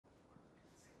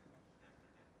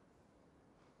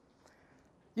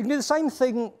You can do the same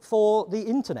thing for the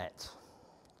internet.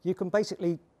 You can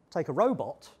basically take a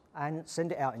robot and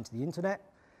send it out into the internet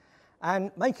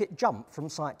and make it jump from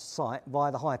site to site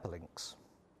via the hyperlinks.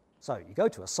 So you go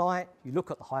to a site, you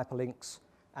look at the hyperlinks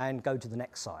and go to the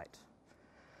next site.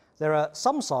 There are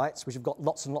some sites which have got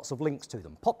lots and lots of links to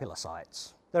them, popular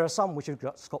sites. There are some which have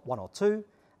just got one or two,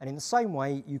 and in the same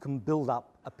way you can build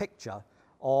up a picture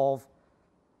of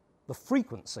the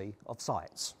frequency of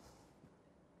sites.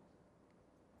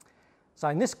 So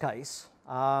in this case,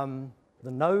 the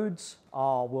nodes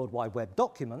are World Wide Web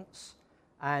documents,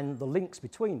 and the links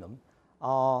between them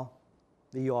are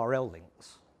the URL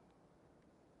links.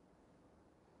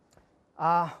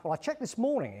 Well, I checked this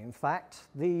morning, in fact,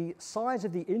 the size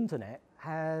of the internet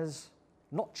has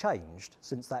not changed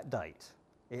since that date.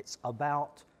 It's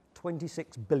about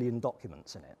 26 billion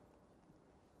documents in it.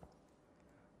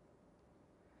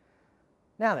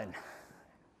 Now then,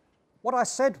 what I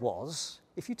said was,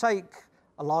 if you take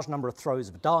a large number of throws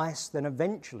of dice, then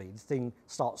eventually the thing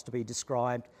starts to be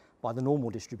described by the normal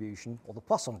distribution or the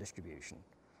Poisson distribution.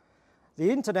 The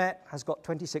internet has got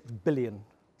 26 billion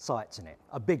sites in it,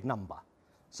 a big number.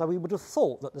 So we would have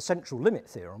thought that the central limit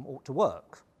theorem ought to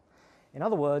work. In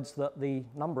other words, that the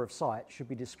number of sites should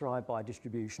be described by a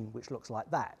distribution which looks like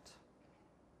that.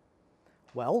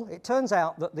 Well, it turns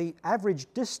out that the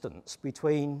average distance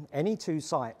between any two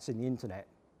sites in the internet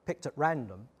picked at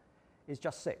random is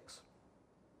just 6.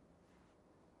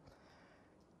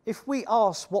 If we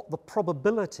ask what the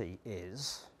probability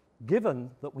is, given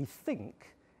that we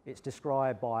think it's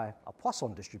described by a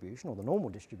Poisson distribution or the normal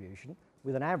distribution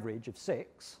with an average of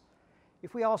 6,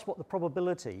 if we ask what the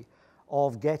probability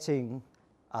of getting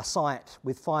a site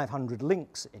with 500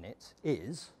 links in it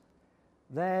is,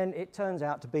 then it turns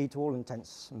out to be, to all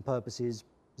intents and purposes,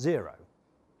 0.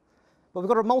 But we've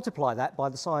got to multiply that by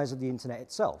the size of the internet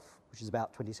itself, which is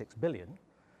about 26 billion.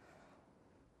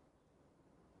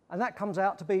 And that comes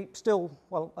out to be still,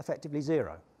 well, effectively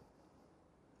 0.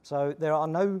 So there are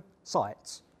no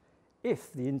sites,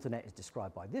 if the internet is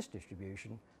described by this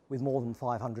distribution, with more than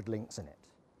 500 links in it.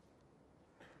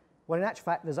 Well, in actual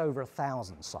fact, there's over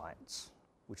 1,000 sites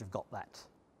which have got that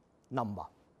number.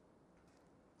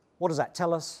 What does that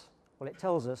tell us? Well, it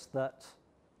tells us that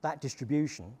that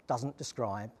distribution doesn't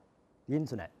describe the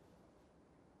internet.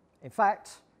 In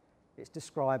fact, it's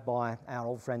described by our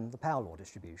old friend, the power law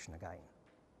distribution again.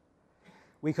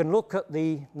 We can look at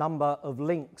the number of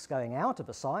links going out of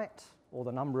a site or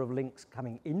the number of links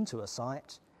coming into a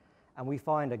site, and we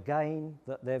find again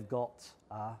that they've got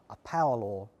a power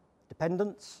law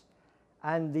dependence,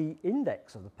 and the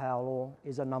index of the power law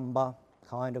is a number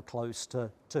kind of close to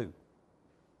 2.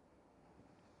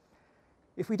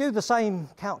 If we do the same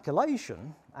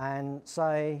calculation and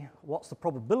say what's the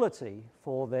probability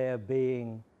for there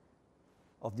being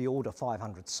of the order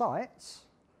 500 sites,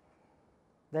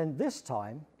 then this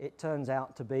time it turns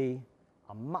out to be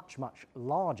a much, much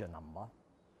larger number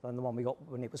than the one we got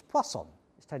when it was Poisson.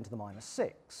 It's 10 to the minus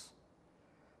 6.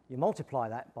 You multiply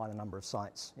that by the number of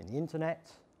sites in the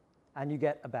internet, and you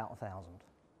get about 1,000.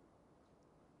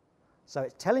 So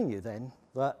it's telling you then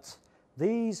that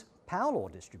these power law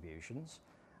distributions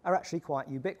are actually quite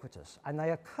ubiquitous, and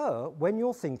they occur when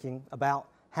you're thinking about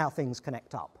how things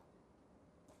connect up.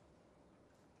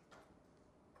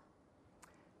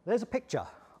 There's a picture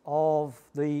of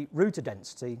the router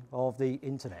density of the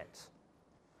internet.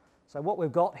 So what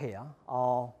we've got here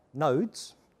are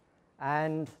nodes,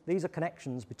 and these are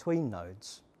connections between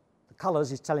nodes. The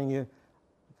colours is telling you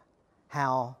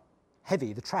how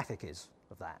heavy the traffic is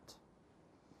of that.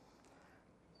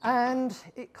 And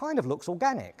it kind of looks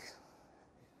organic.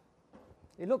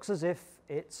 It looks as if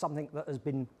it's something that has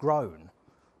been grown. And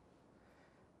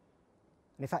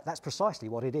in fact, that's precisely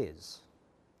what it is.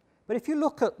 But if you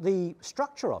look at the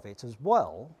structure of it as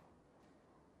well,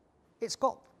 it's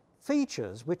got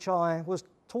features which I was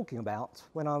talking about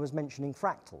when I was mentioning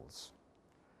fractals.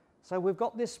 So we've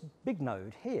got this big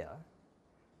node here,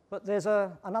 but there's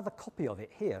another copy of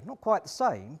it here. Not quite the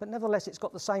same, but nevertheless it's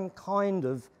got the same kind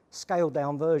of scaled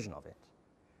down version of it.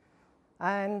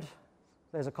 And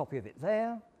there's a copy of it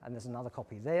there, and there's another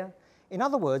copy there. In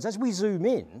other words, as we zoom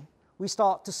in, we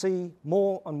start to see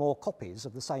more and more copies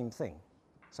of the same thing.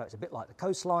 So it's a bit like the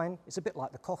coastline, it's a bit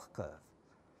like the Koch curve.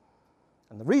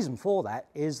 And the reason for that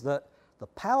is that the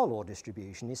power law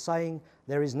distribution is saying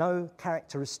there is no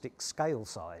characteristic scale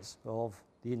size of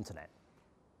the internet.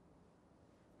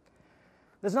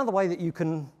 There's another way that you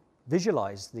can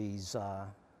visualize these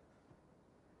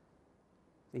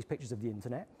pictures of the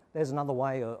internet. There's another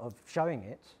way of showing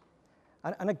it.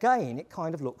 And again, it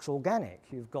kind of looks organic.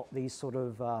 You've got these sort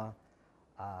of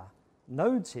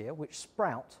nodes here which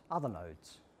sprout other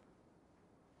nodes.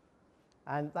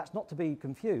 And that's not to be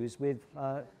confused with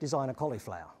designer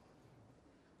cauliflower.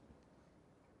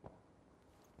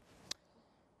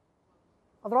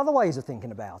 Are there other ways of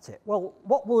thinking about it? Well,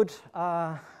 what would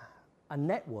a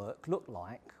network look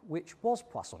like which was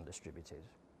Poisson distributed?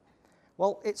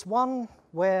 Well, it's one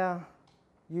where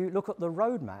you look at the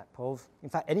roadmap of, in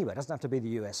fact, anywhere, it doesn't have to be the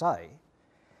USA.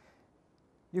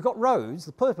 You've got roads.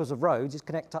 The purpose of roads is to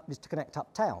connect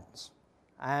up towns.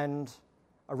 And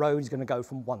a road is going to go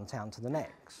from one town to the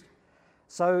next.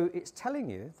 So it's telling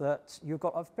you that you've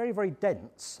got a very, very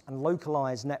dense and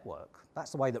localized network.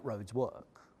 That's the way that roads work.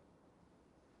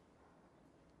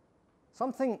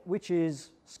 Something which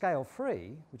is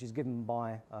scale-free, which is given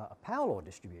by a power law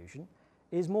distribution,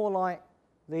 is more like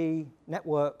the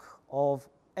network of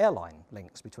airline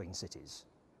links between cities.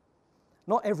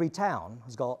 Not every town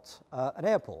has got an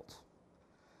airport.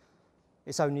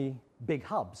 It's only big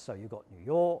hubs. So you've got New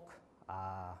York,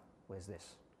 where's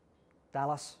this?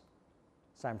 Dallas,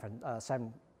 Los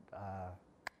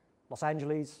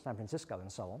Angeles, San Francisco,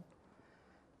 and so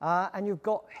on. And you've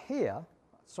got here,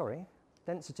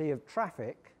 density of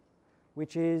traffic,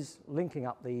 which is linking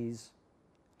up these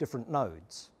different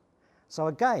nodes. So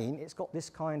again, it's got this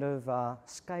kind of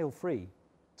scale-free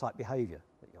type behavior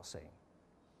that you're seeing.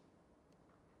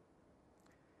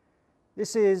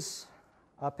 This is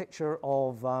a picture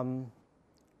of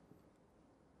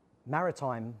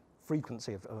maritime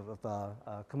frequency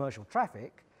of commercial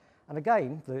traffic. And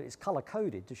again, it's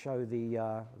color-coded to show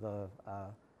the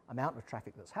amount of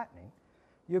traffic that's happening.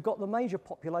 You've got the major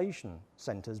population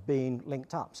centres being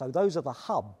linked up. So those are the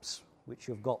hubs which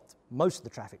you've got most of the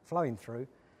traffic flowing through.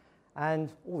 And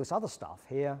all this other stuff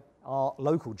here are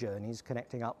local journeys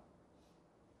connecting up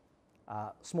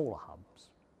smaller hubs.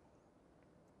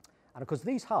 And of course,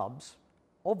 these hubs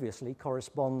obviously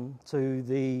correspond to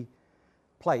the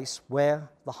place where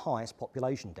the highest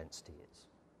population density is.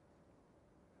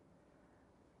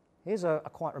 Here's a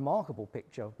quite remarkable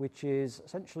picture, which is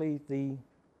essentially the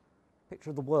picture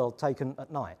of the world taken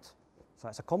at night. So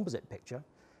it's a composite picture.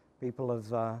 People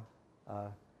have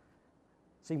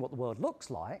seen what the world looks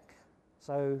like.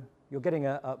 So you're getting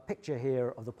a picture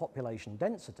here of the population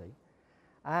density.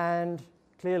 And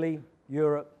clearly,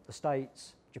 Europe, the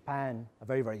States, Japan are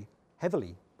very, very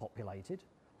heavily populated.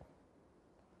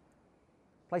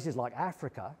 Places like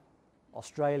Africa,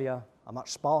 Australia are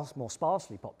much more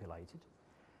sparsely populated.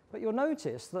 But you'll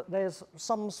notice that there's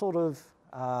some sort of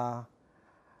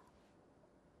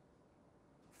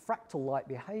fractal-like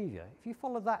behavior. If you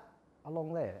follow that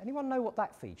along there, anyone know what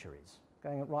that feature is,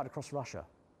 going right across Russia?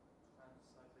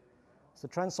 It's the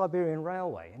Trans-Siberian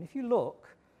Railway. And if you look,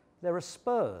 there are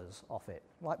spurs off it,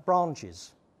 like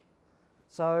branches.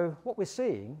 So what we're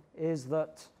seeing is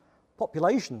that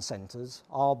population centres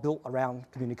are built around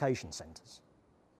communication centres.